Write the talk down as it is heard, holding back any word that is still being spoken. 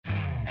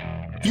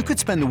You could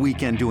spend the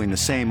weekend doing the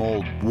same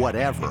old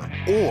whatever,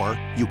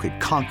 or you could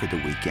conquer the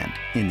weekend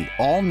in the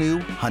all-new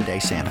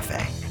Hyundai Santa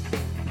Fe.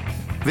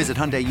 Visit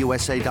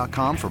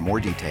HyundaiUSA.com for more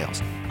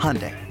details.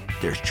 Hyundai,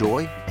 there's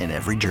joy in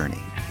every journey.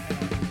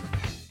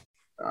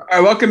 All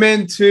right, welcome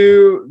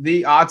into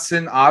the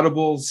Autzen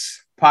Audibles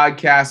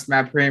podcast.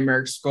 Matt Prehm,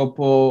 Eric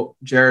Skopel,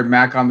 Jared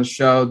Mack on the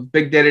show.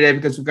 Big day today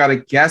because we've got a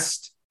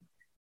guest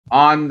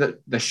on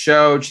the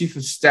show, Chief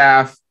of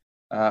Staff,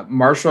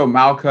 Marshall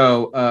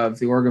Malco of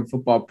the Oregon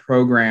football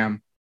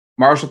program.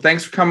 Marshall,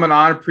 thanks for coming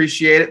on.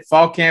 Appreciate it.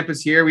 Fall camp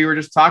is here. We were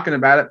just talking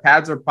about it.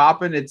 Pads are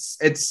popping. It's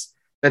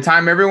the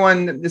time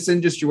everyone in this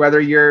industry, whether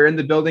you're in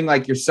the building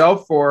like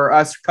yourself or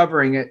us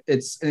covering it,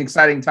 it's an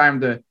exciting time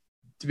to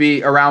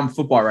be around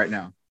football right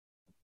now.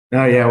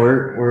 No, yeah,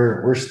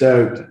 we're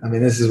stoked. I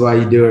mean, this is why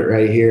you do it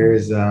right here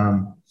is,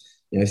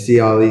 see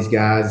all these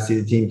guys,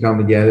 see the team come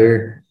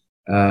together.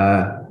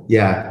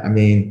 I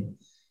mean,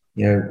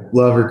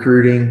 love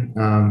recruiting,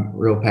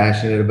 real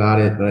passionate about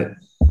it, but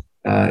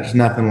there's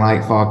nothing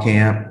like fall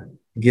camp,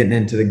 getting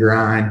into the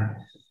grind.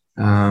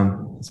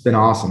 It's been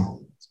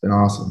awesome.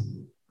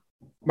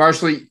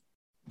 Marshall, you're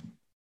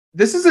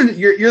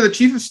the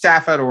chief of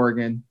staff at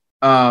Oregon.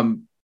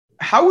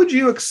 How would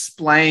you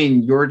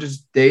explain your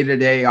just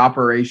day-to-day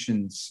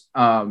operations?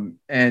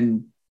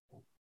 And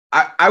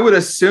I would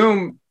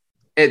assume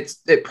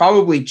it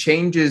probably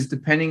changes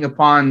depending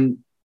upon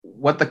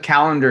what the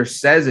calendar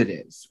says it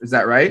is. Is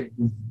that right?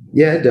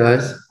 Yeah, it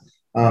does.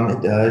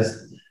 It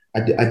does.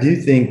 I do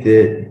think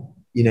that,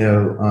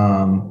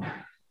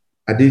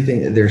 I do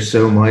think that there's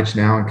so much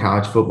now in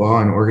college football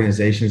and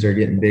organizations are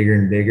getting bigger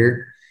and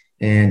bigger.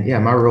 And yeah,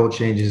 my role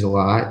changes a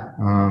lot,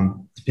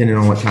 depending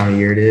on what time of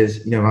year it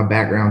is. My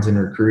background's in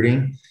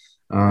recruiting.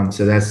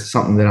 So that's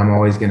something that I'm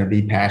always going to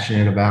be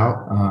passionate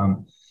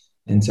about.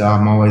 And so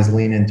I'm always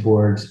leaning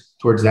towards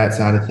that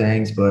side of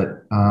things.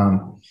 But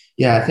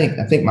I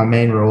think my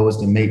main role is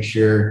to make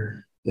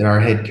sure that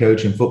our head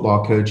coach and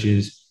football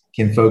coaches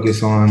can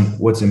focus on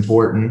what's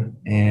important.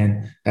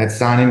 And that's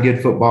signing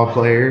good football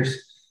players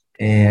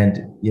and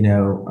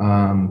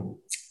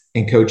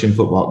coaching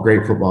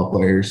great football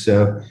players.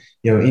 So,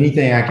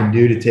 anything I can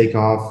do to take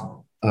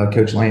off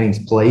Coach Lanning's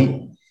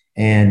plate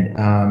and,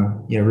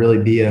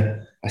 really be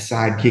a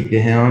sidekick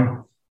to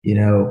him,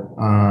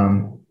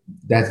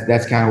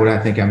 that's kind of what I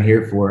think I'm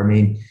here for. I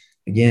mean,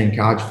 again,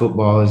 college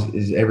football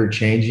is ever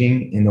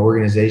changing and the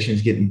organization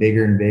is getting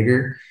bigger and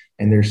bigger.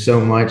 And there's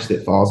so much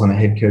that falls on a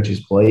head coach's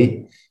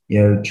plate,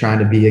 trying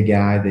to be a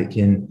guy that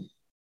can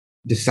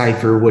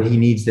decipher what he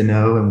needs to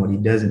know and what he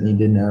doesn't need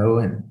to know.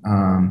 And,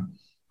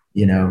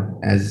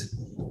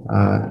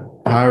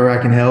 however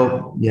I can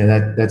help,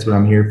 that's what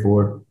I'm here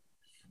for.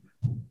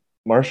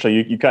 Marshall,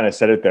 you kind of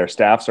said it there.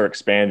 Staffs are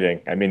expanding.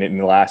 I mean, in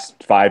the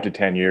last 5 to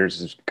 10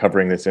 years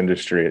covering this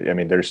industry, I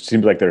mean,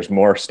 seems like there's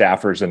more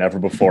staffers than ever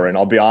before. And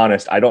I'll be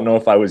honest, I don't know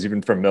if I was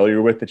even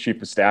familiar with the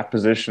chief of staff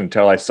position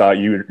until I saw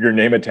your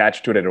name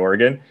attached to it at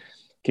Oregon.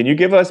 Can you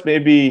give us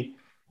maybe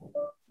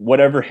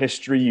whatever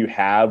history you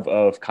have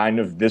of kind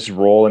of this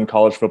role in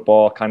college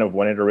football, kind of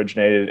when it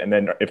originated? And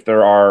then if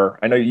there are,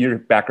 I know your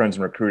background's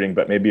in recruiting,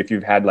 but maybe if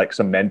you've had like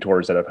some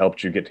mentors that have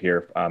helped you get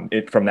here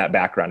from that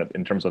background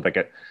in terms of like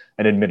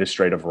an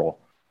administrative role.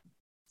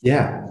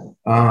 Yeah.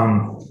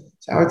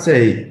 So I would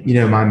say,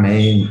 my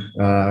main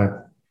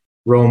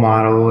role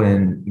model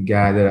and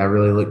guy that I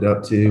really looked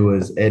up to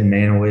was Ed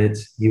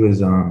Manowitz. He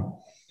was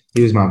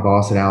my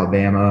boss at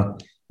Alabama.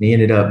 And he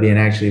ended up being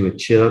actually with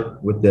Chip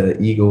with the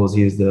Eagles.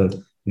 He was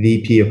the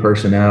VP of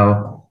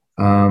personnel.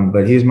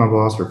 But he was my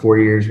boss for 4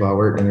 years while I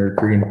worked in the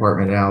recruiting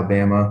department at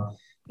Alabama.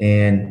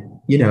 And,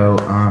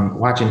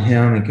 watching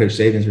him and Coach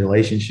Saban's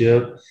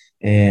relationship,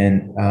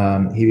 and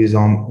he was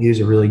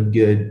a really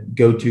good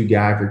go-to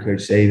guy for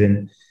Coach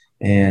Saban,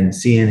 and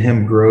seeing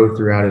him grow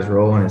throughout his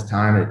role and his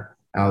time at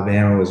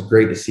Alabama was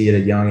great to see at a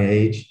young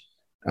age.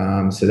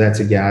 So that's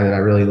a guy that I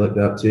really looked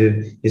up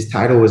to. His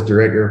title was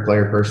Director of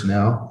Player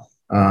Personnel,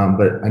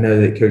 but I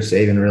know that Coach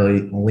Saban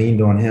really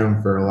leaned on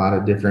him for a lot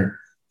of different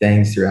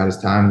things throughout his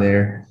time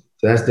there.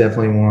 So that's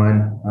definitely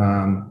one.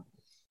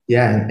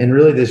 And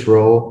really this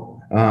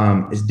role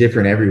is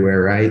different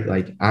everywhere, right?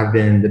 Like I've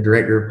been the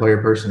Director of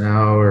Player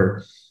Personnel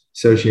or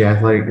Associate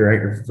Athletic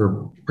Director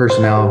for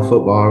Personnel,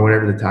 football, or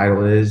whatever the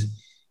title is.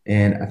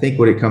 And I think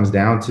what it comes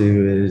down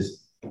to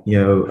is,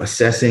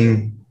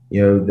 assessing,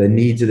 the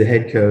needs of the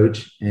head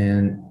coach,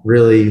 and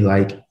really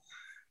like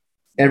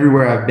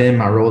everywhere I've been,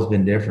 my role's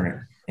been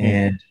different.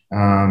 And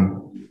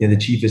the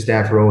chief of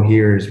staff role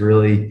here is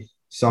really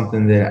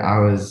something that I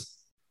was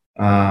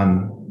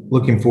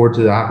looking forward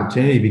to the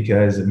opportunity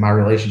because of my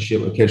relationship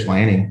with Coach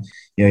Lanning.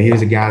 He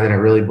was a guy that I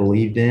really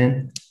believed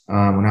in.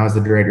 When I was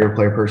the Director of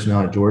Player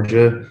Personnel at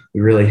Georgia, we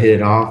really hit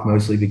it off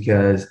mostly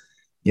because,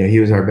 he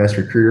was our best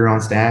recruiter on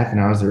staff and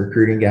I was the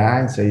recruiting guy.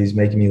 And so he was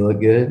making me look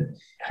good.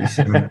 He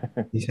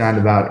signed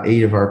about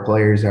 8 of our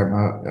players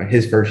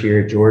his first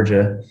year at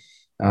Georgia.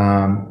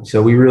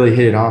 So we really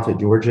hit it off at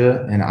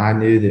Georgia, and I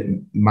knew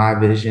that my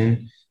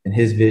vision and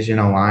his vision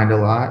aligned a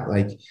lot.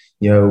 Like,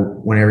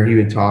 whenever he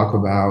would talk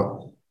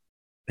about,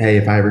 hey,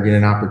 if I ever get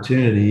an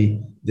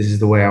opportunity, this is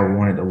the way I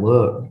wanted to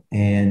look.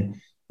 And,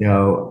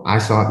 I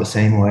saw it the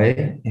same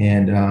way.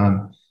 And,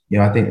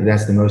 I think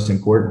that's the most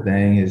important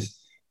thing is,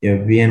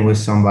 being with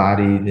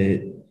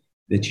somebody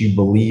that you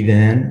believe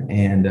in.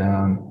 And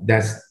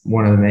that's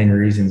one of the main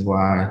reasons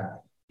why,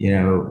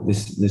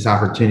 this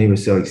opportunity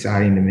was so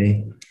exciting to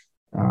me.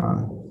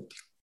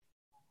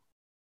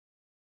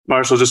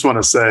 Marshall, just want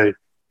to say,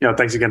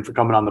 thanks again for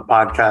coming on the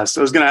podcast.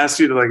 I was going to ask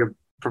you to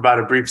provide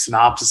a brief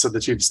synopsis of the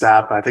chief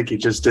staff. I think you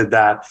just did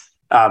that.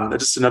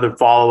 Just another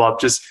follow-up,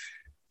 just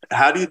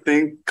how do you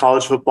think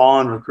college football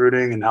and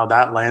recruiting and how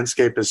that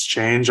landscape has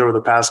changed over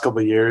the past couple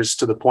of years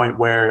to the point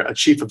where a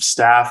chief of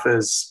staff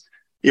is,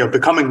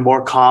 becoming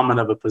more common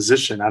of a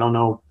position? I don't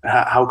know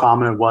how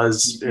common it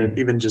was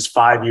even just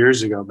 5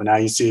 years ago, but now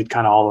you see it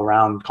kind of all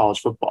around college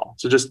football.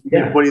 So just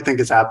what do you think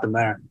has happened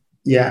there?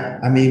 Yeah.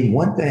 I mean,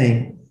 one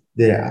thing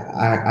that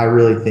I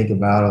really think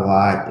about a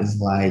lot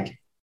is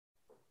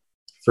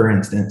for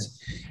instance,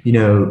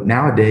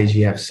 nowadays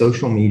you have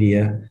social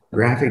media,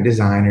 graphic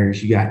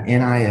designers, you got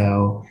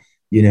NIL,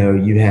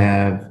 you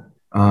have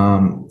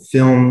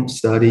film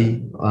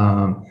study.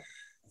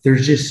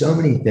 There's just so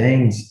many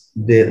things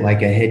that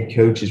a head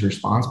coach is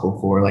responsible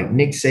for. Like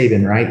Nick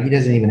Saban, right? He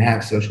doesn't even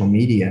have social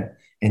media,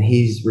 and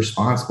he's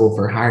responsible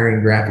for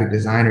hiring graphic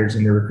designers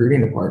in the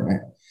recruiting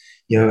department.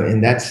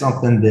 And that's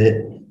something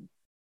that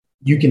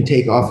you can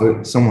take off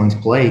of someone's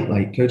plate.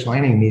 Like Coach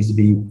Lanning needs to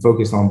be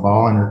focused on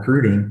ball and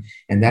recruiting.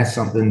 And that's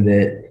something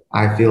that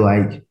I feel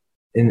like,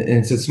 and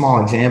it's a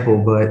small example,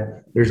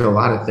 but there's a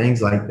lot of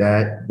things like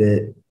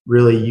that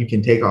really you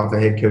can take off a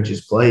head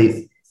coach's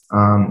plate.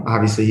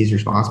 Obviously he's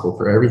responsible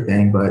for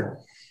everything, but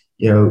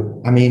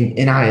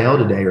NIL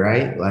today,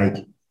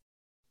 right?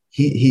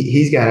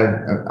 He's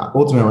got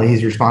ultimately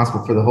he's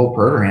responsible for the whole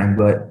program,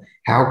 but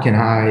how can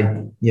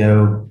I,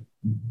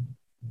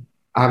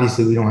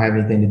 obviously we don't have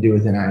anything to do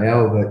with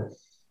NIL, but,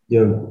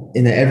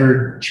 in the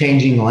ever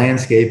changing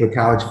landscape of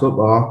college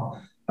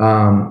football,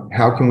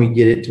 how can we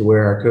get it to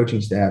where our coaching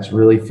staff's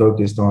really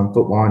focused on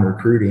football and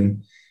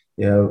recruiting,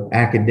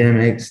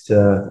 academics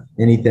to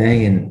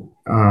anything.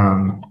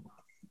 And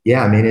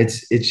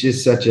it's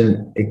just such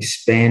an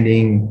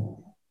expanding,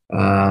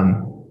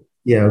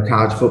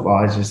 college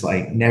football is just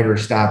never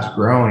stops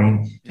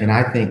growing. And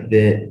I think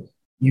that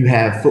you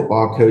have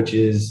football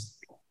coaches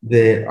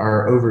that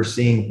are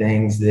overseeing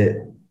things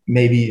that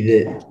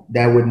maybe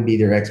that wouldn't be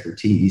their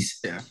expertise.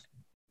 Yeah.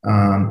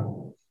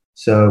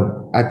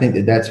 So I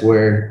think that's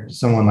where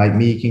someone like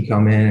me can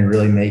come in and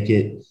really make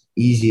it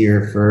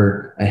easier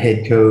for a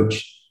head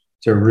coach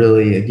to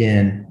really,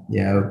 again,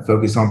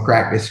 focus on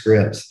practice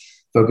scripts,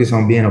 focus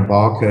on being a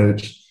ball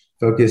coach,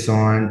 focus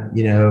on,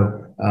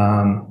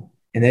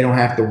 and they don't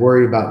have to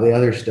worry about the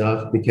other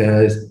stuff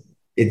because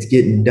it's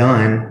getting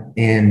done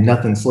and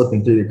nothing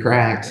slipping through the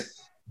cracks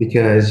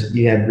because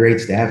you have great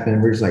staff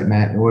members like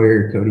Matt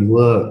Neuer, Cody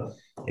Look,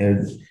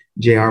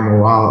 J.R.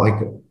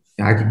 Mawala.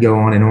 I could go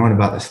on and on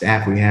about the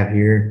staff we have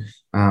here,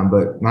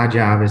 but my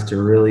job is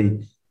to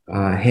really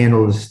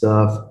handle the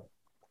stuff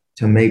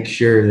to make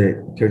sure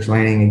that Coach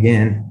Lanning,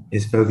 again,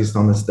 is focused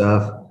on the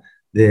stuff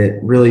that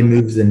really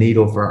moves the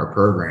needle for our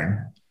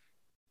program.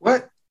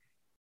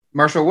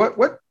 Marshall,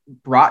 what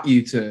brought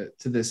you to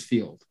this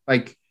field?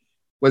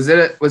 Was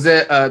it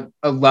a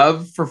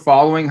love for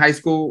following high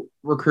school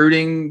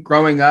recruiting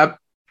growing up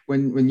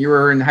when you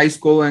were in high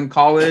school and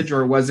college,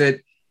 or was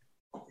it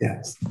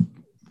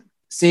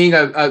seeing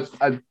a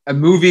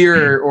movie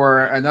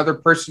or another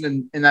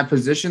person in that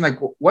position?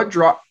 What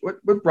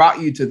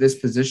brought you to this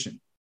position?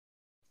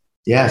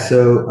 Yeah.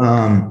 So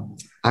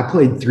I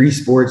played 3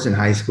 sports in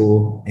high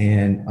school,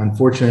 and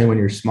unfortunately when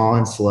you're small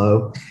and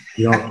slow,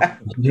 you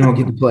don't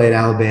get to play at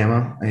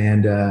Alabama.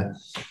 And,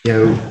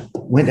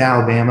 went to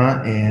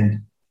Alabama,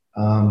 and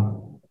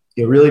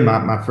really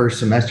my first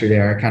semester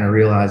there, I kind of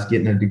realized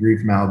getting a degree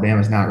from Alabama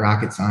is not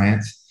rocket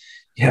science.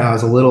 I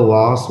was a little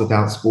lost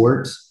without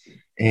sports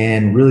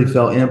and really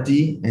felt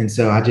empty. And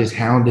so I just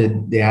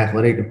hounded the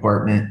athletic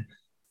department.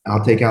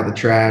 I'll take out the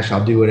trash.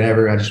 I'll do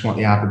whatever. I just want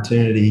the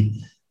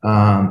opportunity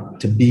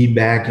to be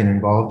back and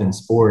involved in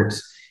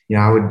sports.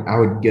 I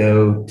would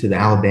go to the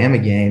Alabama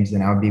games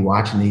and I would be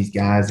watching these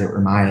guys that were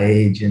my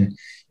age, and,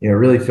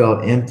 really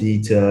felt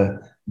empty to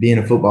be in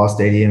a football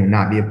stadium and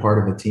not be a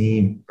part of a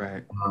team.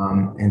 Right.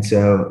 And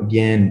so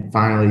again,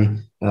 finally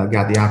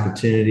got the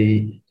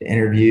opportunity to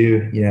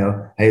interview,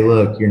 hey,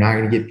 look, you're not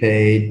going to get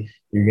paid.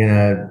 You're going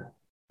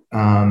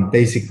to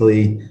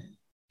basically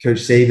Coach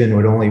Saban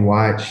would only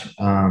watch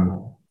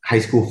high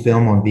school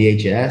film on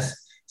VHS.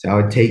 So I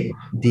would take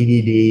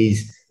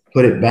DVDs,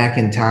 put it back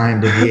in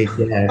time to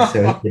VHS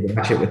so he could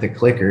watch it with a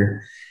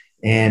clicker,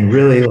 and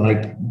really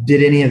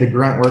did any of the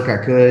grunt work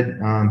I could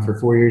for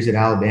 4 years at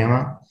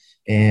Alabama,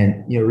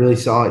 and, really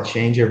saw it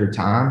change over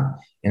time.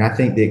 And I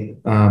think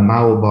that my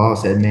old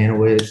boss, Ed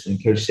Manowitz,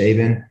 and Coach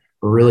Saban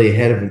were really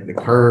ahead of the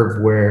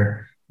curve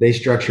where they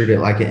structured it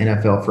like an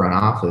NFL front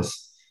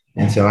office.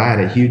 And so I had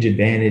a huge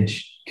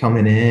advantage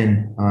coming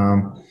in,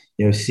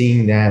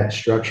 seeing that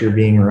structure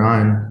being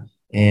run.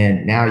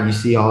 And now you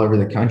see all over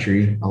the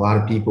country, a lot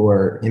of people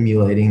are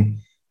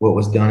emulating what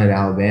was done at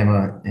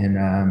Alabama.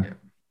 And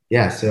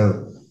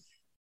so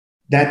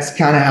that's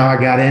kind of how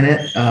I got in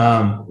it.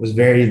 Was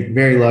very,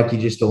 very lucky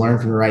just to learn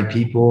from the right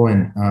people,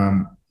 and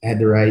had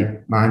the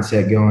right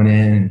mindset going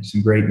in, and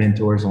some great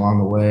mentors along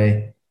the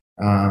way.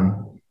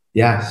 So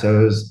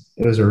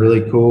it was a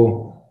really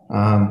cool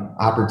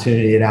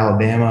opportunity at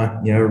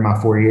Alabama, over my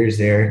 4 years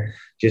there,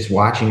 just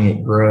watching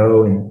it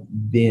grow and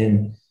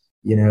being,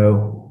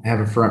 have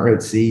a front row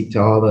seat to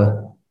all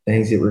the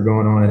things that were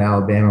going on at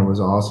Alabama was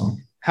awesome.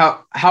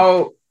 How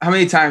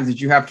many times did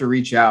you have to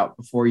reach out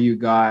before you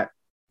got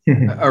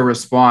a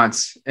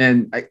response?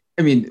 And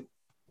I mean,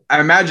 I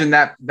imagine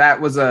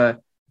that was a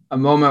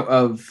moment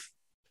of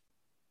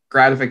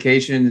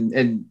gratification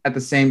and at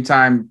the same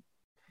time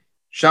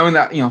showing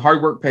that,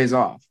 hard work pays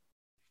off.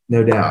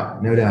 No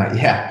doubt.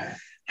 Yeah.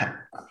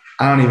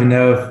 I don't even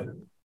know if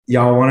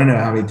y'all want to know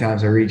how many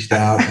times I reached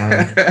out.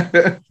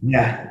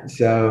 Yeah.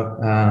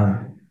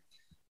 So,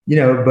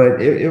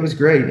 but it was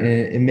great, and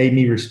it made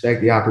me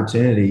respect the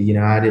opportunity.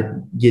 I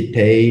didn't get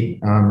paid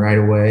right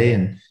away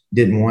and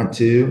didn't want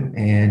to.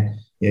 And,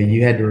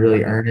 you had to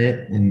really earn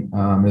it. And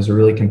it was a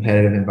really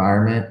competitive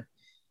environment.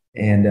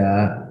 And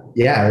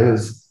it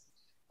was,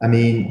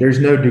 there's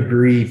no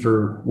degree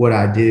for what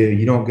I do.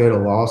 You don't go to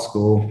law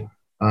school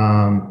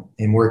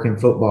and work in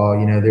football.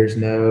 There's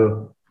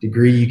no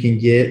degree you can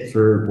get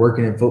for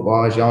working in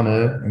football, as y'all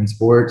know, in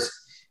sports.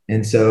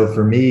 And so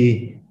for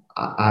me,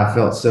 I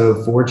felt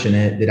so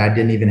fortunate that I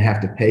didn't even have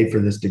to pay for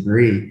this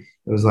degree.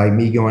 It was like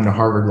me going to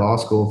Harvard Law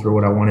School for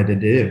what I wanted to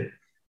do.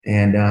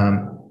 And,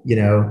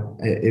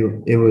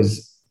 it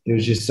was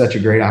just such a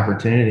great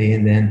opportunity.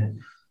 And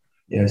then,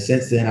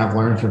 since then I've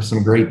learned from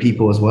some great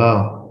people as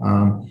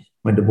well.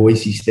 Went to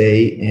Boise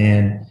State,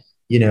 and,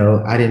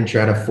 I didn't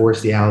try to force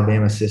the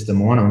Alabama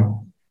system on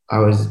them. I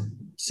was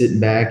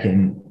sitting back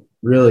and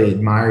really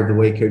admired the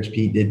way Coach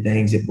Pete did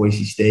things at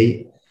Boise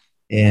State,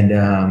 and,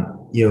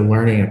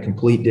 learning a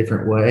complete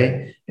different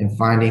way and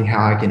finding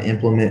how I can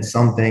implement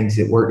some things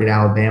that worked at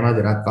Alabama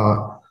that I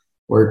thought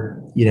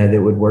were,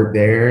 that would work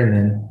there. And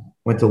then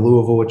went to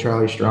Louisville with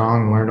Charlie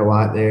Strong, learned a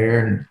lot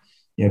there, and,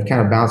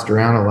 kind of bounced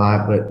around a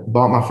lot, but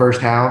bought my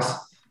first house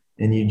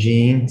in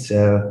Eugene.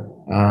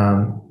 So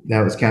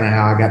that was kind of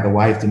how I got the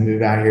wife to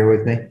move out here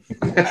with me.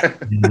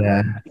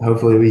 And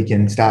hopefully we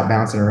can stop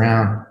bouncing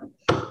around,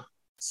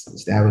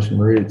 establish some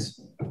roots.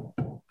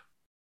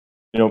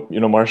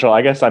 Marshall,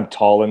 I guess I'm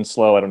tall and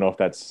slow. I don't know if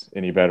that's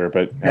any better,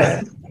 but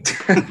better.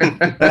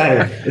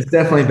 It's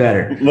definitely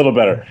better. A little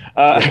better,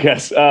 I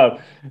guess.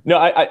 No,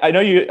 I know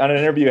you on an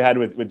interview you had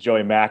with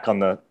Joey Mack on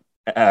the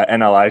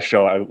NLI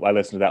show. I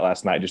listened to that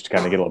last night just to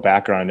kind of get a little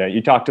background.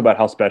 You talked about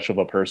how special of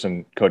a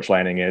person Coach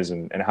Lanning is,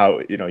 and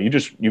how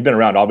you've been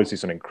around obviously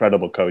some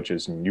incredible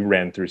coaches, and you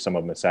ran through some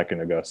of them a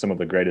second ago. Some of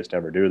the greatest to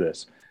ever do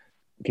this.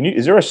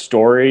 Is there a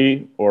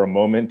story or a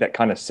moment that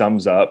kind of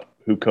sums up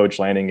who Coach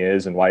Lanning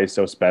is and why he's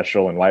so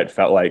special and why it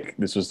felt like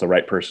this was the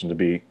right person to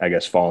be, I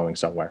guess, following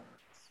somewhere?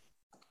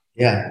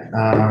 Yeah.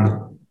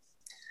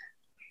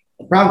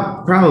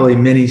 Probably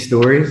many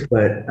stories,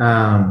 but,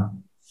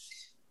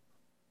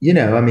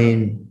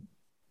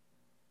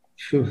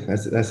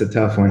 that's a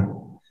tough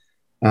one.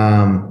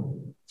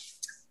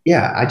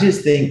 I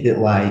just think that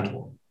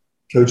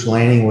Coach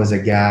Lanning was a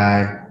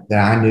guy that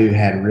I knew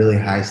had really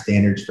high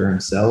standards for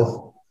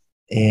himself,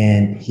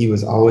 and he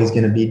was always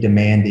going to be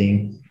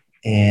demanding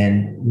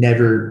and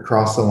never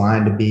cross the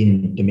line to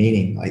being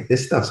demeaning.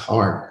 This stuff's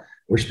hard.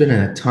 We're spending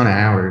a ton of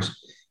hours,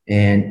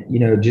 and,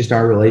 just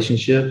our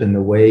relationship and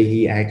the way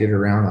he acted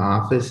around the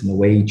office and the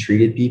way he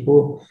treated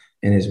people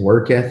and his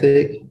work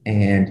ethic.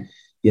 And,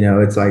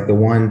 it's like the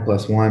 1 +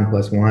 1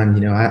 +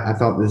 1, I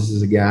thought this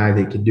is a guy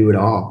that could do it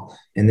all.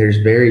 And there's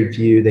very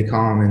few, they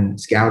call him in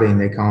scouting,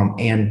 they call him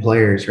and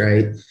players,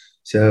 right?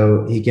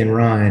 So he can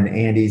run,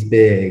 and he's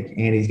big,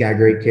 and he's got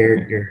great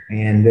character,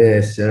 and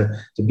this. So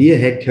to be a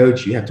head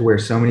coach, you have to wear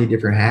so many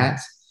different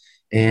hats.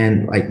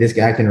 And this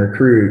guy can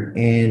recruit,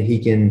 and he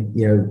can,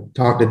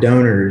 talk to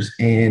donors,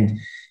 and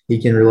he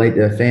can relate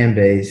to a fan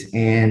base,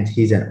 and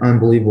he's an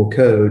unbelievable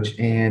coach.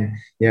 And,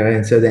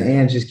 and so the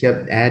ands just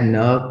kept adding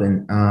up.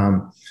 And,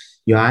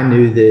 I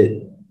knew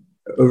that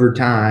over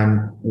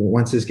time,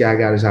 once this guy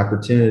got his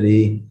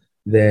opportunity,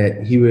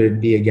 that he would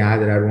be a guy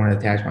that I'd want to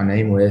attach my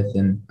name with.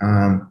 And,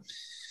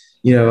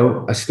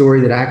 a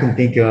story that I can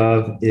think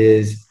of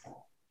is,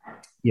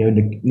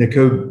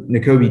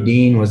 Nakobe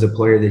Dean was a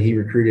player that he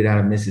recruited out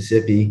of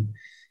Mississippi,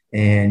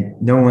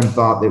 and no one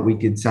thought that we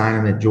could sign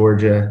him at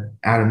Georgia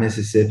out of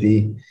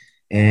Mississippi.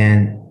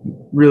 And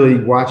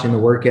really watching the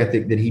work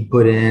ethic that he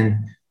put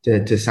in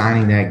to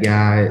signing that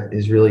guy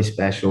is really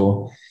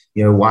special.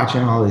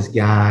 Watching all his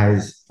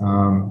guys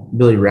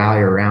really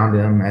rally around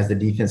him as the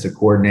defensive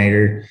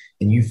coordinator,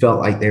 and you felt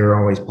like they were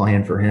always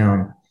playing for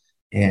him.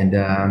 And,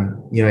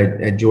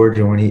 at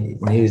Georgia, when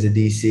he was a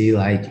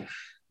DC,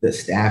 the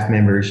staff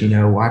members,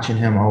 watching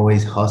him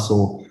always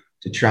hustle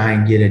to try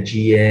and get a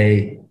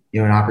GA,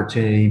 an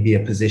opportunity to be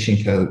a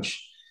position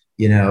coach,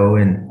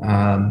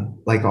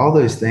 and all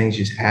those things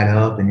just add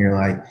up, and you're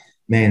like,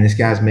 man, this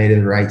guy's made of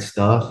the right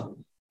stuff.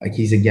 Like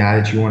he's a guy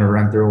that you want to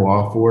run through a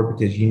wall for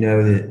because you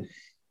know that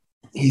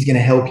he's going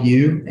to help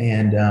you.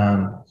 And,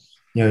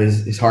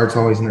 his heart's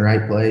always in the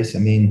right place. I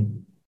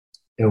mean,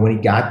 when he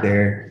got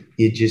there,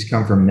 he had just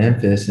come from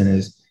Memphis,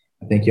 and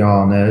I think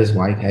y'all know, his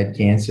wife had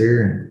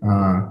cancer.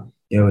 And,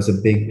 it was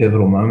a big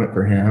pivotal moment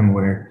for him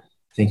where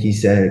I think he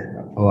said it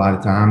a lot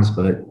of times,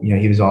 but,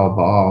 he was all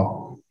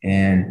ball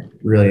and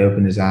really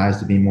opened his eyes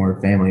to be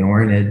more family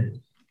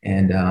oriented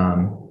and,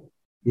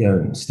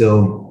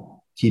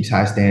 still keeps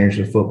high standards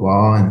with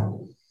football.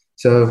 And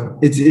so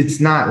it's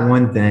not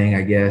one thing,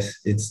 I guess.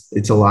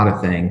 It's a lot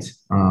of things.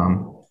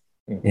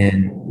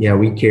 And yeah,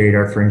 we carried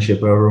our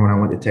friendship over when I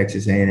went to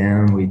Texas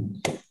A&M. We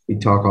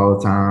talk all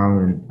the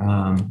time,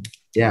 and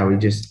we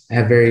just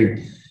have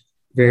very,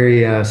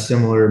 very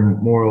similar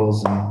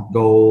morals and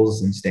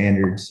goals and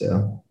standards.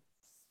 So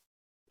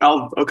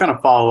I'll kind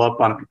of follow up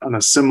on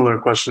a similar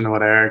question to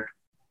what Eric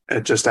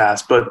had just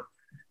asked, but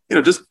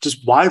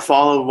just why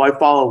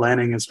follow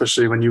Lanning,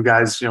 especially when you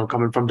guys,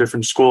 coming from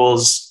different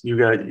schools,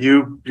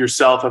 you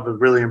yourself have a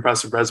really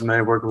impressive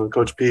resume working with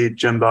Coach Pete,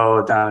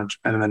 Jimbo and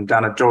then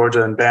down at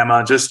Georgia and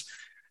Bama. Just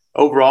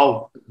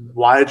overall,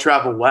 why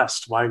travel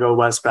west? Why go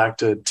west back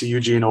to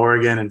Eugene,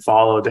 Oregon, and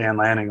follow Dan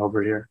Lanning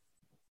over here?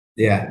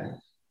 Yeah.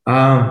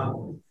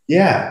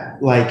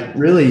 Like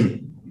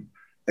really,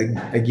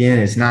 again,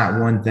 it's not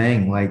one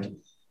thing. Like,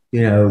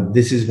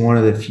 this is one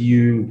of the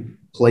few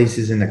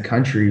places in the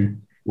country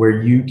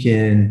where you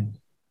can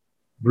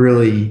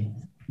really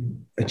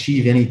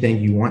achieve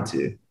anything you want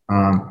to.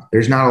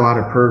 There's not a lot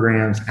of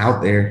programs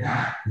out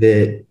there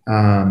that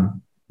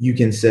you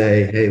can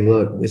say, hey,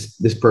 look,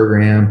 this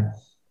program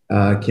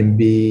can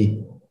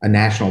be a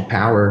national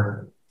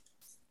power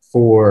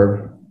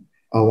for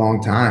a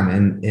long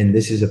time. And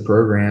this is a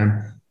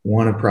program,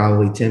 one of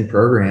probably 10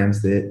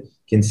 programs that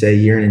can say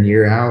year in and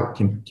year out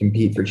can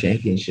compete for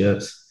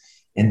championships.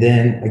 And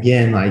then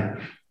again, like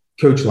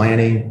Coach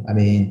Lanning, I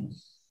mean,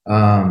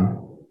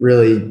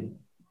 really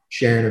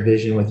sharing a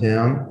vision with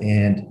him.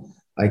 And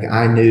like,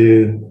 I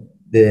knew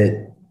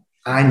that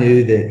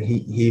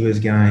he was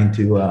going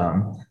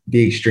to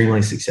be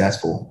extremely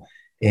successful.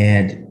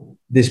 And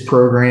this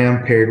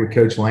program paired with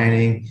Coach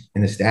Lanning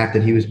and the staff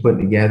that he was putting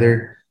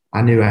together,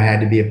 I knew I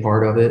had to be a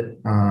part of it.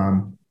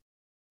 And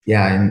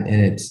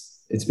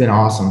it's been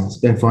awesome. It's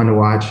been fun to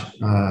watch.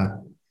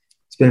 Now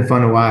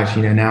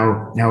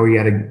we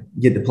got to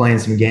get to playing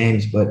some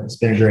games, but it's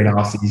been a great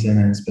off season,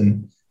 and it's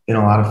been a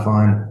lot of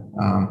fun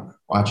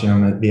watching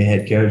him be a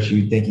head coach.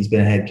 You'd think he's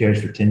been a head coach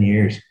for 10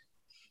 years.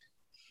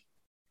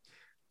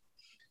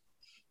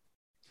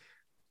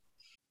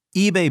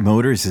 eBay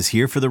Motors is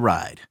here for the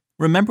ride.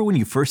 Remember when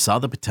you first saw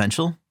the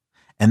potential?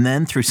 And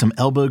then through some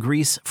elbow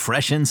grease,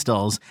 fresh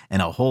installs,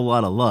 and a whole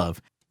lot of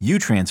love, you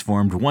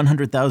transformed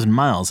 100,000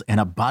 miles and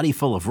a body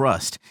full of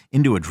rust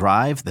into a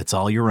drive that's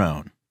all your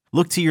own.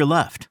 Look to your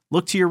left.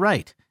 Look to your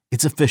right.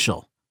 It's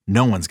official.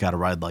 No one's got a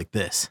ride like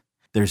this.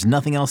 There's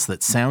nothing else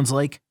that sounds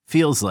like,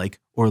 feels like,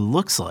 or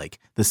looks like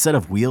the set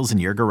of wheels in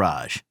your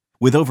garage.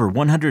 With over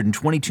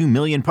 122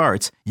 million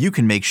parts, you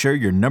can make sure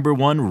your number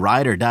one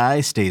ride or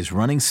die stays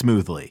running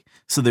smoothly,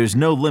 so there's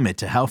no limit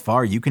to how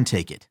far you can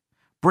take it.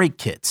 Brake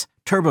kits,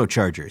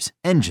 turbochargers,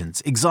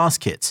 engines,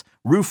 exhaust kits,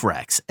 roof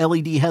racks,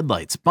 LED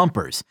headlights,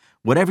 bumpers,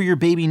 whatever your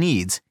baby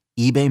needs,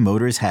 eBay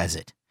Motors has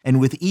it. And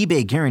with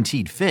eBay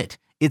Guaranteed Fit,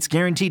 it's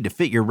guaranteed to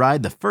fit your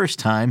ride the first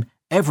time,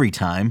 every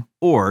time,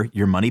 or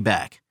your money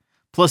back.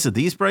 Plus, at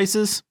these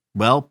prices,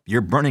 well,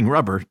 you're burning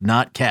rubber,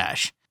 not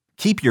cash.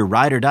 Keep your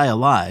ride or die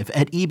alive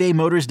at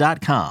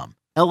ebaymotors.com.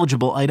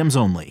 Eligible items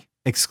only.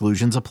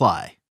 Exclusions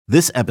apply.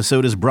 This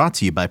episode is brought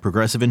to you by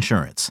Progressive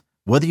Insurance.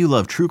 Whether you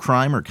love true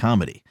crime or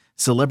comedy,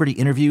 celebrity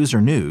interviews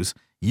or news,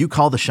 you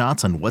call the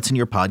shots on what's in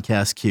your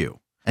podcast queue.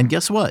 And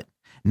guess what?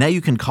 Now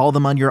you can call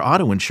them on your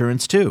auto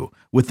insurance too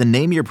with the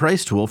Name Your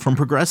Price tool from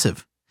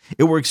Progressive.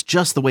 It works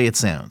just the way it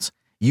sounds.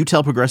 You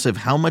tell Progressive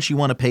how much you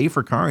want to pay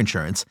for car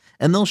insurance,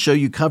 and they'll show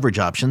you coverage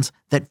options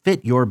that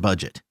fit your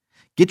budget.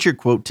 Get your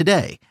quote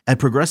today at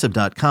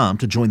Progressive.com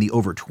to join the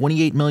over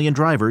 28 million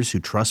drivers who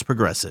trust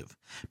Progressive.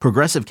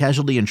 Progressive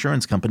Casualty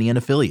Insurance Company and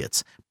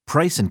Affiliates.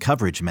 Price and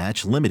coverage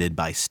match limited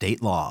by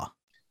state law.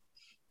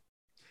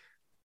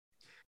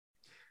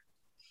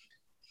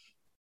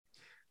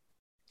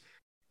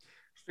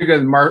 Speaking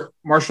of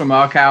Marshall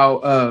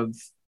Malkow of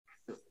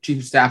Chief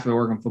of Staff of the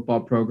Oregon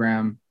Football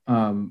Program,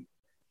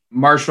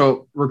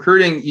 Marshall,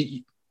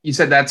 recruiting, you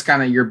said that's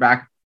kind of your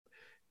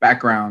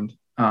background.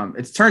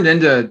 It's turned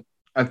into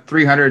a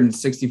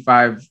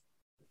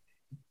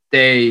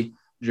 365-day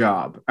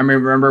job. I mean,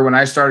 remember when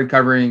I started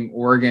covering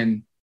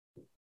Oregon,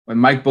 when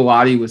Mike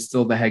Bellotti was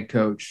still the head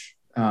coach,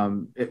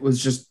 it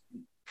was just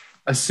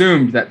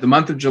assumed that the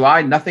month of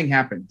July, nothing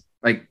happened.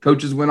 Like,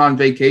 coaches went on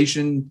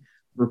vacation,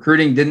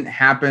 recruiting didn't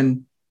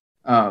happen.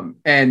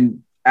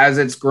 And as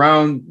it's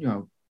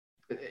grown,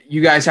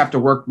 you guys have to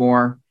work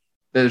more.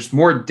 There's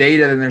more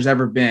data than there's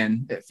ever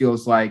been, it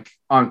feels like,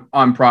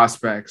 on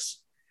prospects.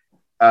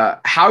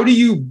 How do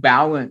you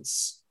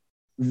balance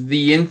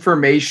the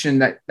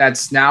information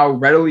that's now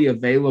readily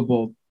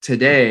available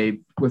today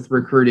with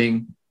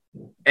recruiting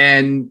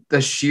and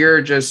the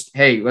sheer just,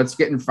 hey, let's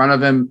get in front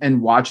of him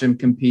and watch him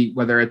compete,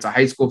 whether it's a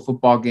high school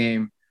football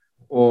game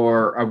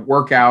or a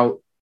workout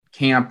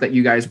camp that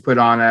you guys put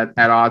on at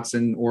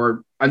Autzen,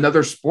 or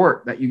another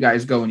sport that you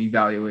guys go and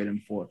evaluate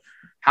him for.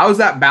 How's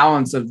that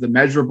balance of the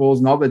measurables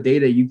and all the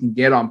data you can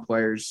get on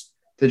players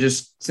to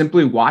just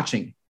simply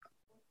watching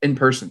in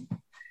person?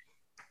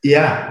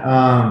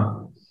 Yeah.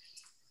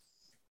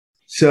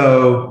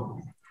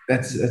 So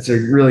that's a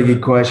really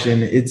good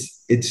question.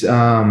 It's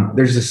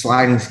there's a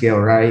sliding scale,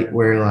 right?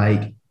 Where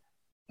like,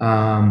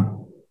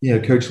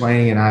 Coach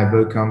Lanning and I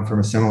both come from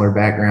a similar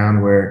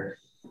background where,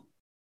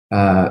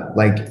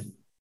 like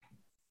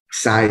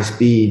size,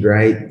 speed,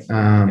 right?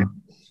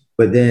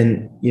 But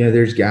then,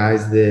 there's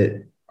guys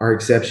that are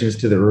exceptions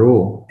to the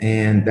rule,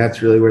 and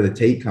that's really where the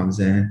tape comes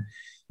in.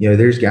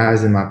 There's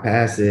guys in my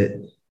past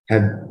that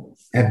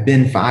have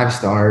been 5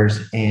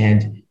 stars,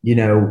 and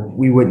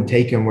we wouldn't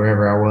take them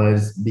wherever I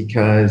was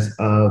because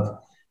of,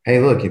 hey,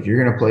 look, if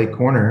you're going to play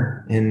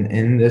corner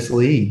in this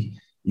league,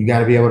 you got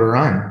to be able to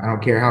run. I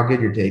don't care how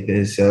good your tape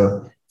is.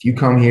 So if you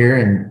come here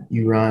and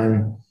you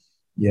run,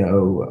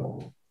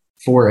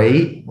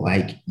 4.8,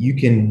 like, you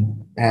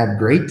can have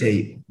great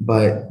tape,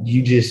 but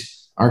you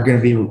just aren't going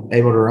to be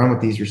able to run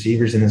with these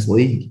receivers in this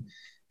league.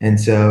 And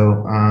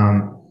so,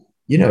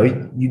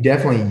 you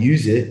definitely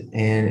use it,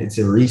 and it's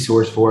a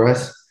resource for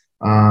us.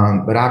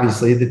 But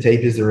obviously the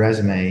tape is the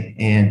resume,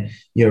 and,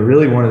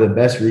 really one of the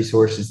best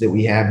resources that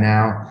we have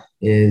now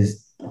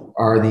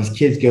are these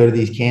kids go to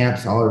these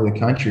camps all over the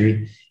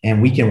country,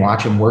 and we can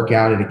watch them work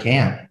out at a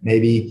camp.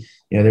 Maybe,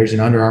 there's an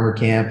Under Armour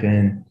camp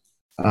in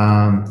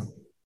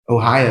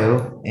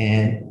Ohio,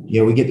 and,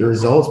 we get the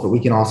results, but we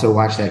can also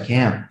watch that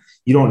camp.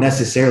 You don't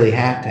necessarily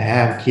have to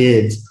have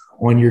kids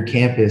on your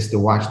campus to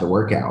watch the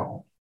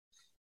workout.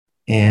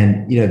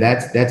 And,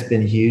 that's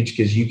been huge,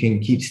 because you can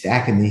keep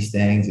stacking these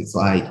things. It's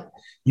like,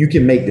 you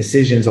can make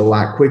decisions a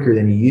lot quicker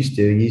than you used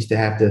to. You used to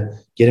have to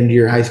get them to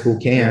your high school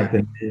camp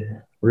and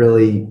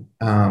really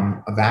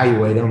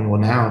evaluate them. Well,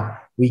 now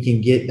we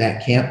can get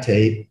that camp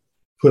tape,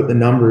 put the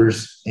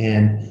numbers,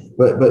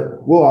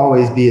 but we'll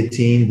always be a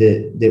team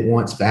that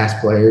wants fast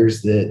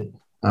players that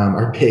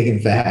are big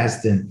and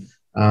fast. And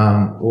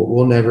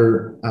we'll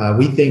never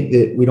we think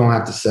that we don't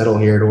have to settle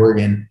here at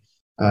Oregon.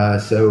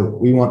 So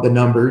we want the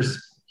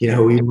numbers, we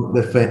want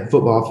the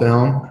football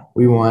film.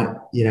 We want,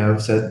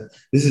 so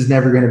this is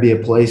never going to be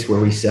a place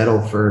where we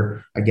settle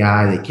for a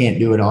guy that can't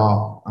do it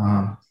all.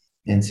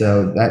 And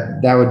so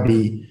that would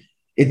be,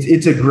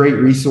 it's a great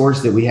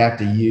resource that we have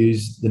to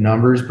use the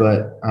numbers,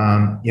 but,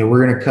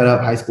 we're going to cut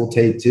up high school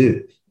tape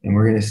too. And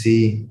we're going to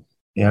see,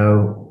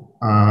 we're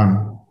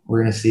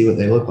going to see what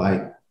they look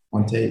like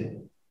on tape.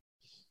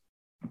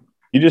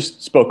 You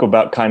just spoke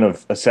about kind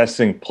of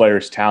assessing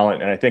players'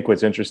 talent. And I think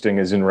what's interesting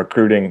is in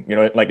recruiting,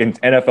 like in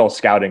NFL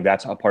scouting,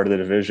 that's a part of the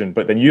division,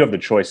 but then you have the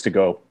choice to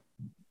go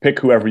pick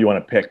whoever you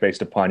want to pick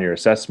based upon your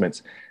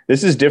assessments.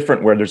 This is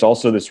different, where there's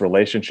also this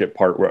relationship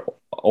part where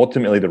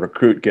ultimately the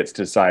recruit gets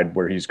to decide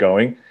where he's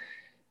going.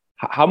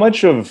 How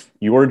much of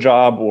your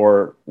job,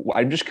 or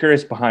I'm just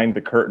curious behind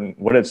the curtain,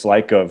 what it's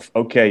like of,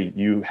 okay,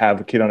 you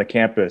have a kid on a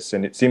campus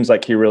and it seems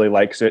like he really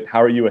likes it.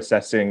 How are you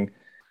assessing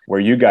where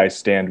you guys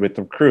stand with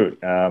the recruit?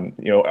 Are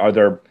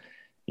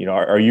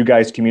you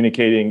guys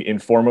communicating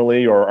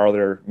informally, or are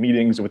there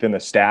meetings within the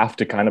staff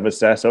to kind of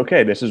assess,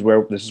 okay, this is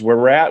where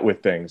we're at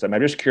with things? I'm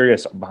just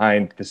curious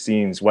behind the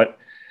scenes, what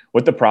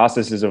the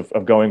process is of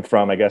going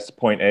from, I guess,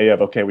 point A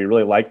of, okay, we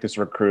really like this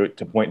recruit,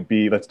 to point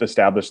B, let's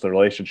establish the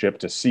relationship,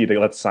 to C,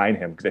 let's sign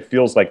him. Because it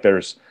feels like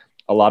there's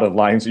a lot of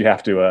lines you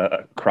have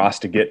to cross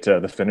to get to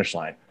the finish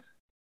line.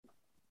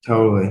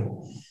 Totally.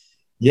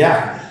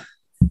 Yeah.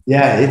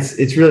 Yeah,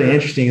 it's really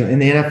interesting. In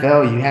the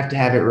NFL, you have to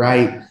have it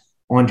right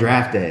on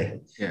draft day.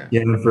 Yeah.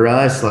 For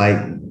us, like,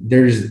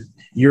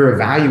 you're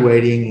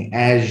evaluating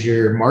as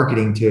you're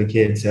marketing to a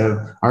kid.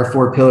 So our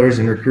 4 pillars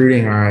in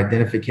recruiting are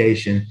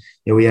identification.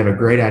 We have a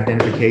great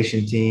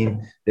identification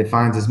team that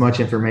finds as much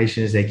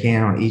information as they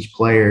can on each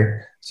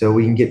player, so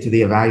we can get to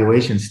the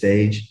evaluation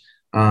stage.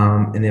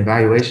 And the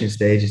evaluation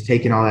stage is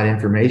taking all that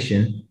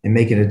information and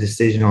making a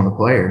decision on the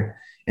player.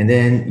 And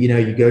then,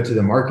 you go to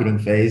the marketing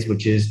phase,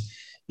 which is,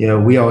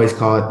 we always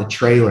call it the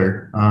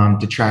trailer,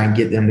 to try and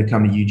get them to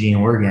come to Eugene,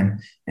 Oregon.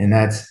 And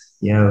that's,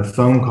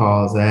 phone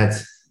calls,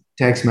 that's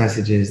text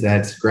messages,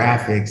 that's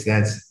graphics,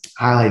 that's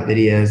highlight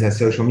videos, that's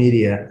social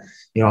media,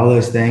 all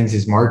those things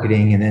is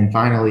marketing. And then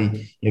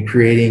finally,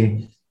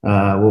 creating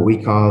what we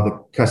call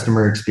the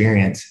customer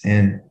experience,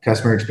 and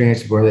customer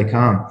experience is where they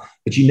come.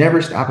 But you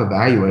never stop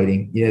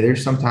evaluating.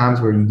 There's some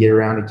times where you get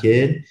around a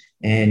kid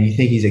and you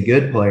think he's a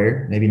good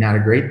player, maybe not a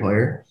great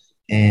player,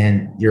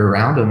 and you're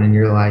around him and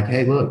you're like,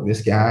 hey, look,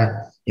 this guy,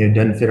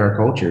 doesn't fit our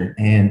culture,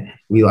 and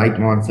we liked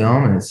him on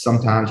film. And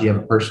sometimes you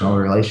have a personal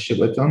relationship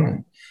with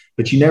them,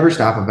 but you never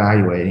stop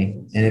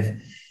evaluating.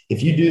 And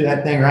if you do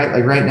that thing right,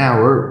 like right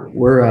now,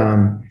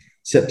 we're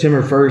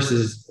September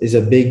 1st is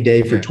a big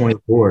day for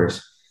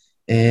 24s.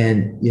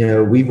 And,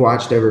 we've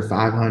watched over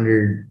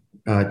 500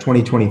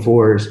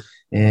 2024s,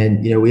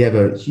 and, we have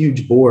a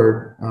huge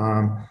board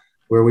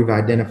where we've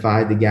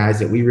identified the guys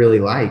that we really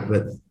like,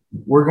 but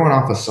we're going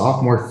off a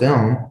sophomore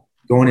film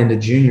going into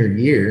junior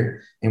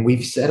year, and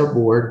we've set a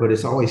board, but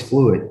it's always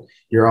fluid.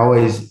 You're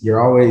always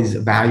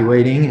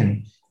evaluating.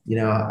 And,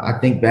 I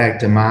think back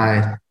to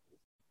my,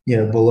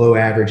 below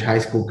average high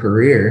school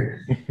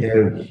career,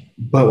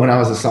 but when I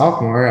was a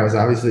sophomore, I was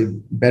obviously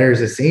better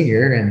as a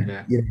senior, and,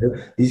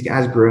 these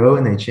guys grow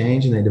and they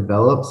change and they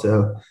develop.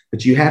 So,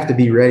 but you have to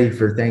be ready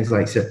for things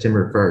like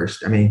September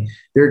 1st. I mean,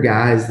 there are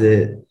guys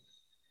that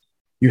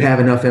you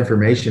have enough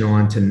information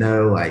on to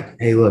know, like,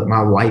 hey, look,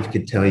 my wife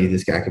could tell you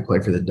this guy could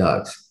play for the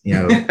Ducks.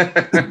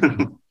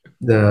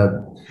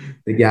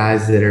 The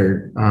guys that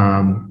are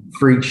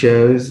freak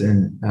shows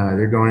and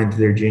they're going into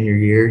their junior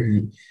year,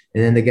 and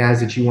then the guys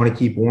that you want to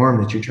keep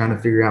warm that you're trying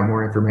to figure out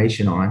more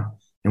information on.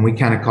 And we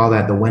kind of call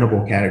that the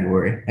winnable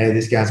category. Hey,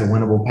 this guy's a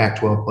winnable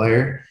Pac-12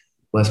 player.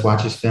 Let's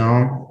watch his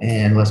film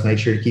and let's make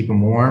sure to keep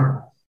him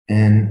warm.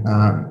 And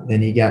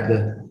then you got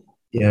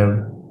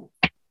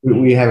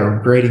we have a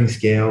grading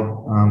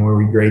scale where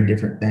we grade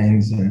different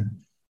things, and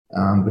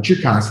but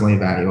you're constantly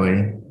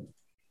evaluating.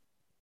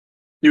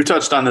 You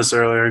touched on this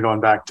earlier,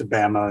 going back to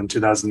Bama in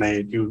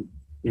 2008. You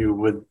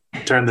would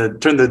turn the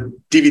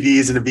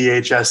DVDs into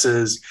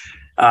VHSs.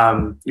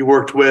 You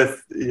worked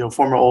with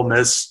former Ole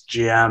Miss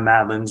GM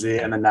Matt Lindsay,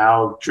 and then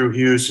now Drew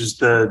Hughes, who's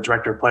the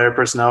director of player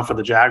personnel for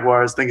the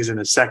Jaguars. I think he's in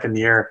his second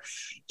year.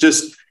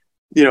 Just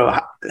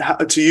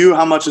to you,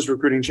 how much has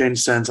recruiting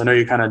changed since? I know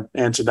you kind of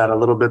answered that a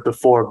little bit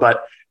before,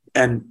 but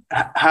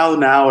how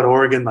now at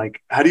Oregon,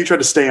 like, how do you try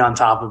to stay on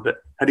top of it?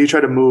 How do you try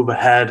to move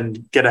ahead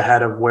and get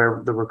ahead of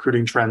where the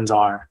recruiting trends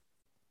are?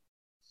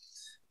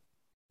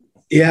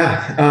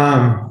 Yeah.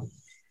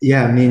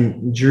 I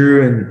mean,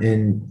 Drew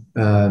and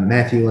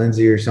Matthew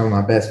Lindsay are some of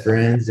my best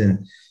friends,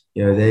 and,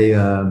 they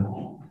are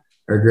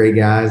great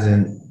guys.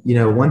 And,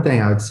 one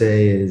thing I would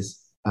say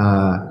is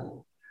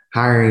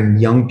hiring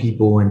young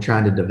people and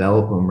trying to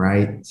develop them,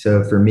 right?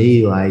 So for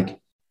me, like,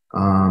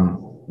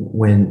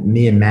 when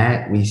me and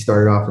Matt, we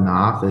started off in the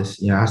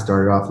office, I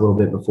started off a little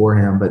bit before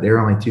him, but there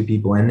were only two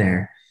people in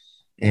there.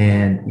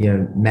 And,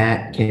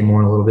 Matt came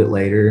on a little bit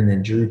later, and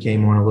then Drew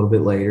came on a little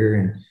bit later.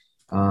 And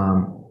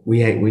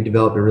we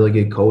developed a really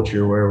good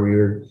culture where we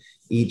were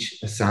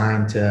each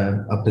assigned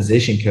to a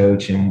position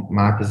coach. And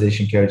my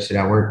position coach that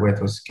I worked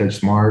with was Coach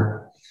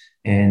Smart,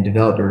 and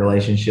developed a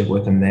relationship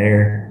with him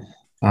there.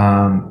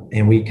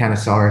 And we kind of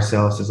saw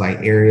ourselves as like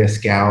area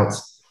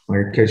scouts,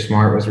 where Coach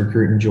Smart was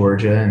recruiting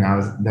Georgia, and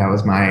that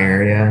was my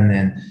area. And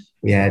then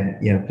we had,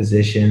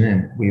 position,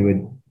 and we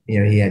would,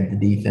 he had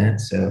the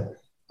defense. So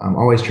I'm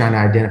always trying to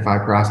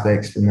identify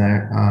prospects from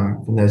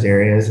those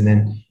areas. And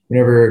then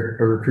whenever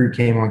a recruit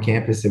came on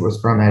campus that was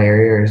from that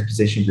area or his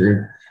position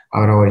group, I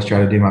would always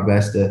try to do my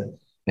best to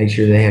make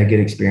sure they had a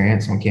good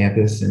experience on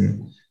campus.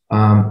 And,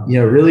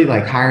 really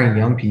like hiring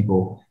young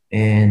people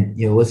and,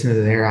 listening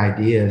to their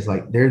ideas.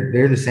 Like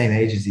they're the same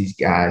age as these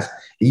guys.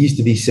 It used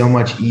to be so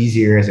much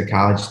easier as a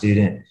college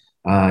student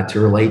to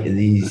relate to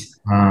these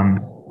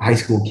high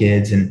school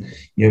kids. And,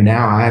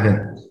 now I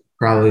haven't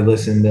probably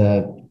listened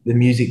to the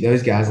music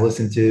those guys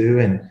listen to.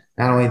 And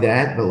not only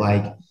that, but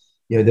like,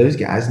 those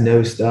guys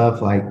know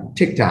stuff like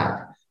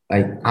TikTok.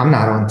 Like, I'm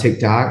not on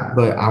TikTok,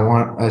 but I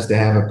want us to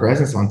have a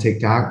presence on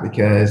TikTok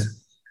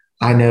because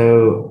I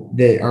know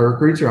that our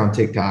recruits are on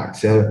TikTok.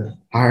 So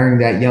hiring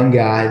that young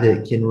guy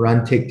that can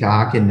run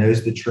TikTok and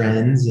knows the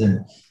trends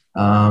and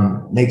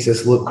makes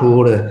us look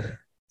cool to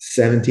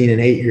 17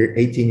 and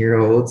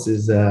 18-year-olds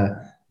is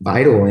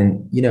vital.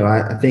 And,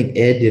 I think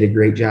Ed did a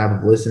great job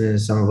of listening to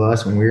some of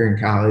us when we were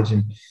in college.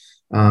 And,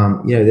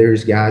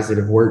 there's guys that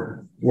have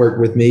worked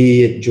with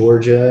me at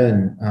Georgia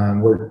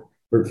and worked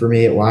for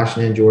me at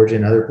Washington, Georgia,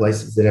 and other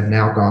places that have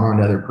now gone on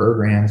to other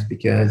programs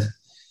because,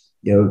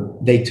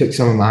 they took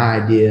some of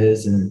my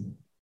ideas and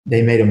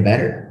they made them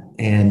better.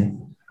 And,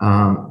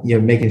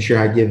 making sure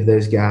I give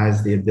those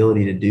guys the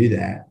ability to do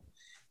that,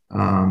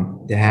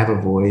 to have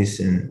a voice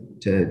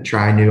and to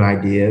try new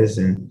ideas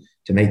and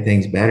to make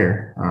things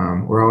better.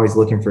 We're always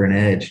looking for an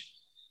edge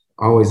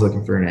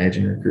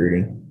in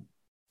recruiting.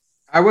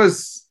 I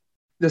was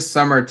this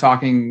summer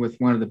talking with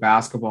one of the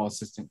basketball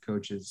assistant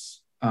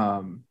coaches,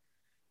 and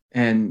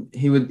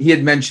he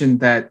had mentioned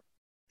that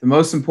the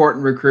most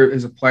important recruit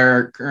is a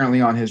player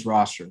currently on his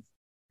roster,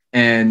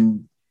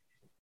 and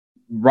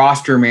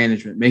roster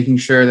management, making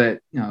sure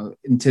that,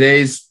 in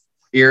today's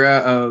era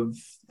of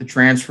the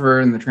transfer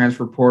and the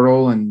transfer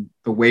portal and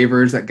the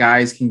waivers that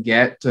guys can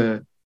get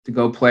to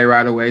go play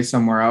right away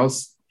somewhere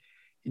else,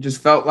 it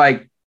just felt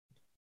like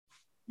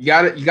you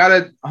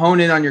gotta hone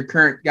in on your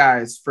current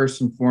guys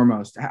first and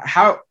foremost.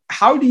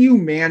 How do you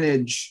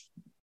manage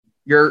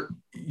your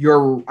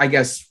I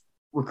guess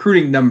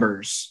recruiting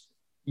numbers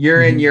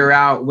year in, year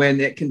out when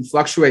it can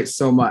fluctuate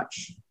so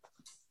much?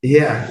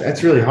 Yeah,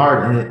 that's really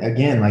hard. And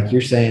again, like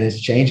you're saying,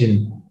 it's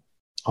changing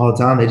all the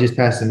time. They just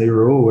passed a new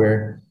rule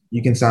where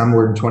you can sign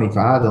more than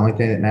 25. The only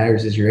thing that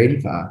matters is your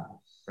 85.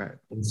 Right.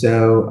 And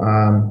so,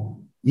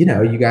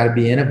 you got to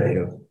be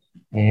innovative.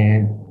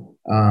 And,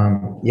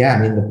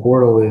 the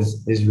portal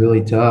is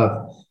really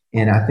tough.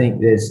 And I think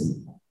this,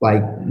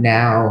 like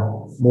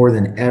now, more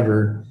than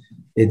ever,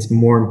 it's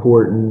more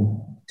important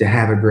to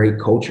have a great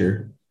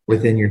culture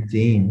within your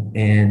team.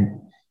 And,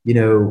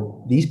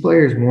 these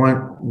players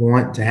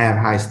want to have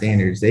high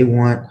standards. They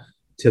want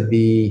to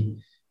be,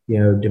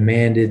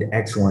 demanded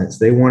excellence.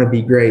 They want to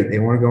be great. They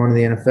want to go into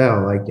the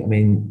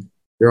NFL.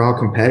 They're all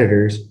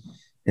competitors.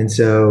 And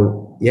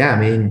so,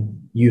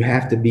 you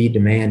have to be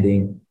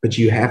demanding, but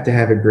you have to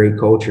have a great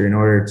culture in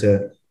order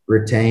to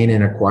retain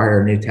and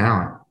acquire new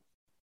talent.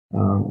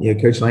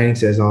 Coach Lanning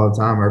says all the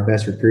time, our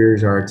best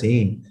recruiters are our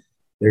team.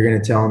 They're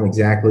going to tell them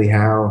exactly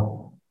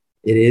how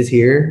it is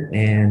here.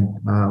 And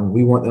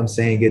we want them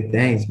saying good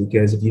things,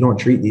 because if you don't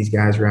treat these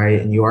guys right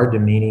and you are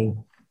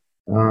demeaning,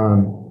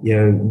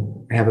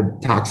 have a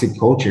toxic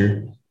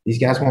culture, these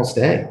guys won't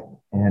stay.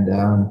 And,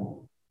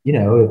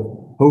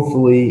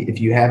 hopefully if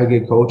you have a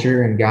good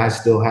culture and guys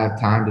still have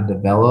time to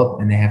develop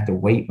and they have to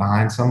wait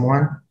behind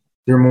someone,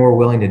 they're more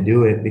willing to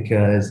do it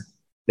because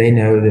they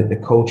know that the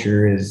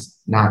culture is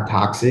not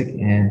toxic.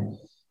 And,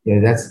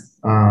 that's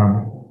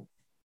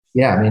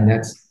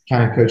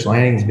kind of Coach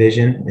Lanning's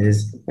vision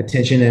is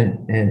attention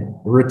and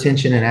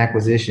retention and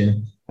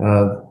acquisition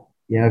of,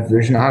 if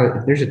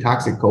there's a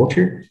toxic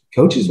culture,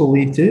 coaches will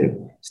leave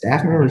too.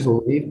 Staff members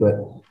will leave, but,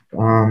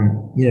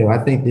 I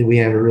think that we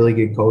have a really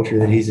good culture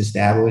that he's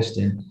established,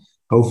 and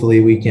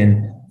hopefully we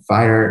can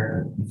fight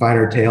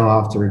our tail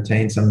off to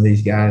retain some of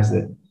these guys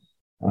that,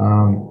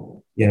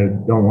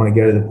 don't want to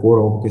go to the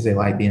portal because they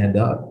like being a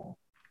Duck.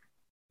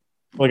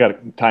 We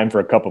got time for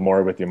a couple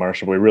more with you,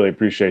 Marshall. We really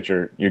appreciate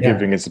your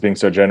giving us being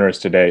so generous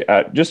today.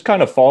 Just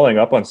kind of following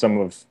up on some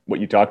of what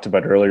you talked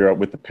about earlier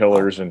with the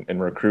pillars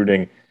and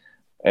recruiting,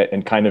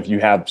 and kind of you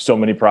have so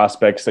many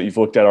prospects that you've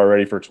looked at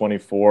already for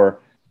 24.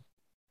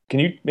 Can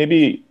you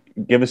maybe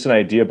give us an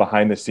idea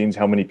behind the scenes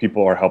how many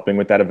people are helping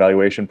with that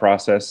evaluation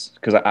process?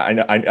 Because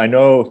I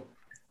know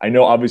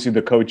obviously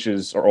the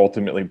coaches are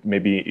ultimately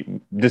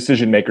maybe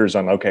decision makers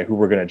on, okay, who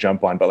we're going to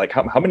jump on, but like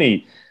how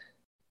many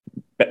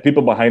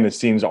people behind the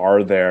scenes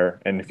are there?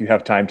 And if you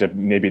have time to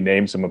maybe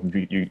name some of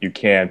them, you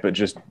can, but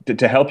just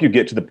to help you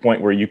get to the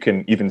point where you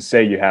can even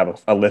say you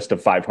have a list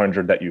of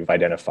 500 that you've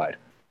identified.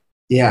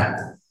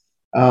 Yeah.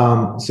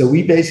 So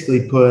we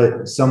basically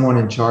put someone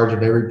in charge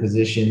of every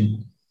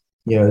position,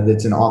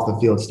 that's an off the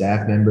field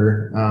staff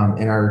member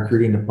in our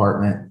recruiting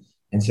department.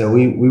 And so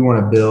we want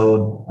to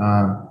build,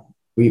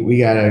 we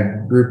got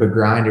a group of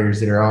grinders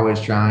that are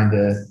always trying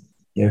to,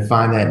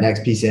 find that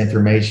next piece of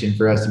information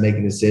for us to make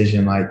a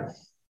decision. Like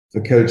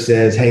if a coach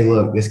says, hey,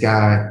 look, this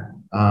guy,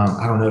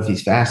 I don't know if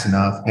he's fast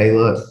enough. Hey,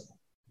 look,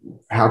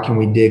 how can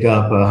we dig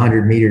up a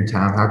 100-meter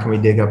time? How can we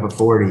dig up a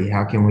 40?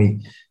 How can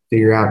we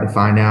figure out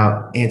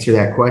to answer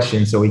that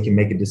question so we can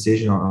make a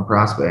decision on a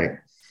prospect?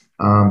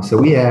 So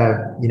we have,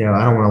 I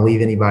don't want to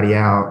leave anybody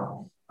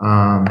out.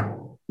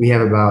 We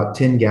have about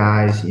 10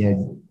 guys.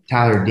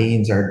 Tyler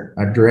Dean's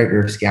our director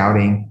of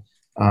scouting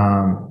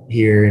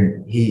here,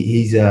 and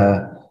he's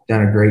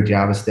done a great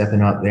job of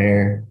stepping up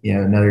there.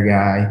 Another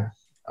guy,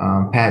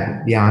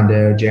 Pat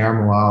Biondo, J.R.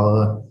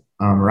 Malala,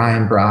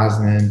 Ryan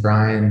Brosnan,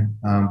 Brian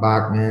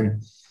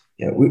Bachman.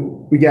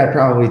 We got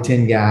probably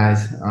 10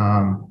 guys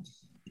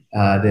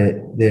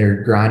that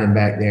they're grinding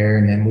back there.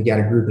 And then we got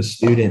a group of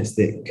students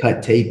that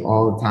cut tape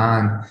all the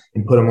time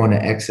and put them on the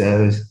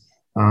Exos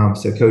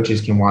so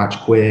coaches can watch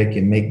quick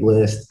and make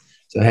lists.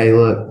 So,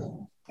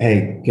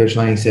 hey, Coach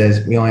Lanning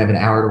says we only have an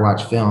hour to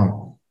watch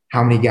film.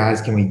 How many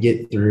guys can we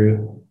get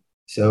through?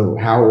 So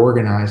how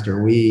organized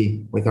are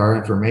we with our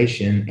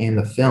information and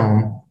the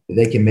film that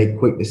they can make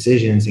quick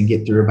decisions and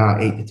get through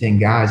about 8 to 10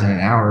 guys in an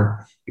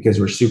hour because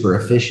we're super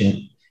efficient,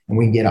 and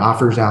we can get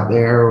offers out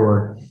there,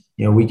 or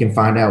we can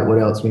find out what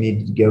else we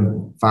need to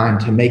go find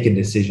to make a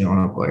decision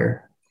on a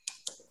player.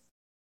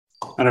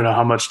 I don't know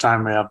how much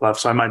time we have left,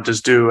 so I might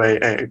just do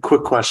a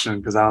quick question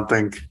because I don't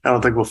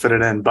think we'll fit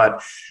it in.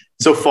 But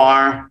so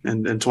far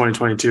in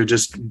 2022,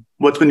 just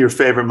what's been your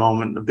favorite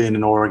moment of being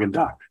an Oregon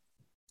Duck?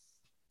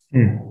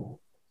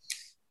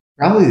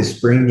 Probably the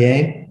spring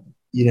game.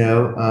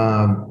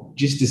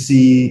 Just to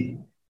see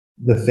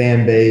the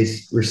fan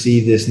base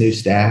receive this new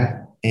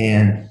staff,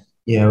 and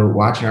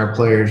watching our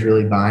players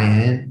really buy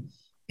in.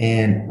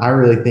 And I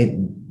really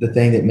think the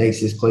thing that makes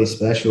this place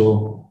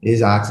special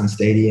is Autzen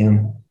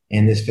Stadium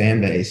and this fan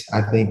base.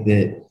 I think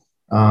that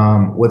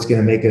what's going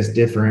to make us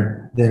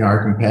different than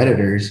our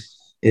competitors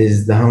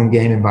is the home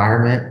game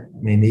environment.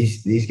 I mean,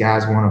 these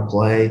guys want to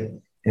play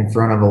in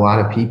front of a lot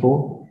of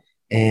people.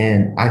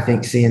 And I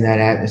think seeing that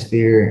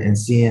atmosphere and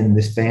seeing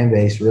this fan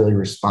base really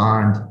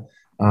respond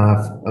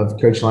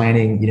of Coach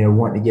Lanning,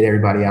 wanting to get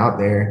everybody out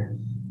there.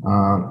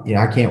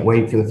 I can't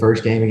wait for the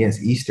first game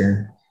against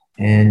Eastern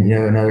and,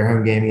 another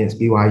home game against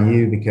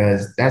BYU,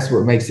 because that's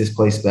what makes this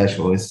place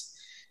special. It's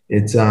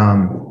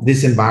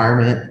this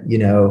environment,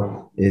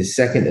 is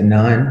second to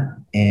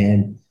none.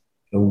 And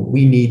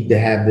we need to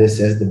have this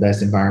as the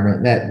best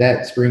environment.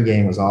 That spring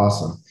game was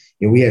awesome.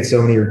 We had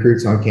so many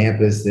recruits on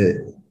campus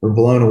that were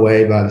blown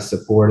away by the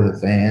support of the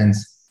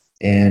fans.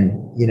 And,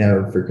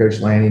 for Coach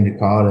Lanning to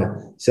call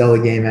to sell the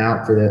game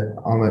out for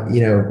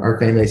our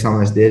fan base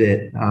almost did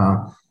it.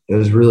 It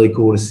was really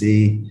cool to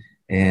see.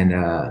 And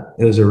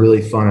it was a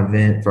really fun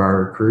event for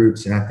our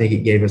recruits. And I think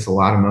it gave us a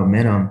lot of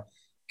momentum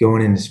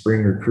going into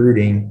spring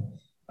recruiting.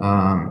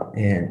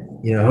 And,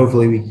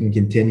 hopefully we can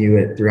continue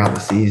it throughout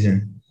the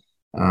season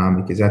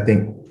because I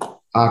think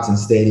Autzen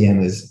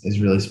Stadium is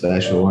really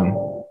special. And,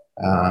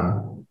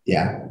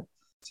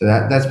 so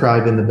that's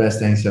probably been the best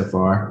thing so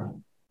far.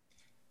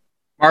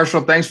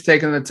 Marshall, thanks for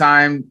taking the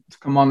time to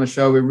come on the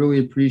show. We really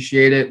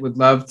appreciate it. Would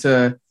love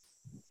to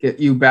get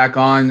you back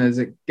on as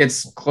it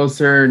gets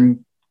closer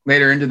and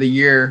later into the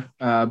year.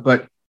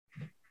 But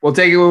we'll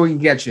take it where we can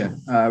get you.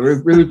 We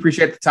really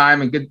appreciate the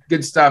time and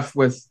good stuff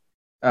with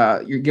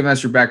you're giving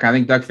us your background. I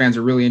think Duck fans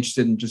are really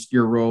interested in just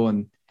your role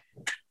and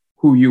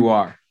who you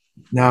are.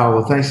 No,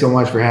 well, thanks so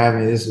much for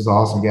having me. This was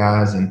awesome,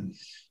 guys. And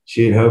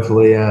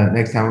hopefully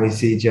next time we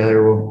see each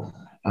other, we'll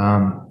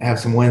have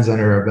some wins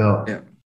under our belt. Yeah.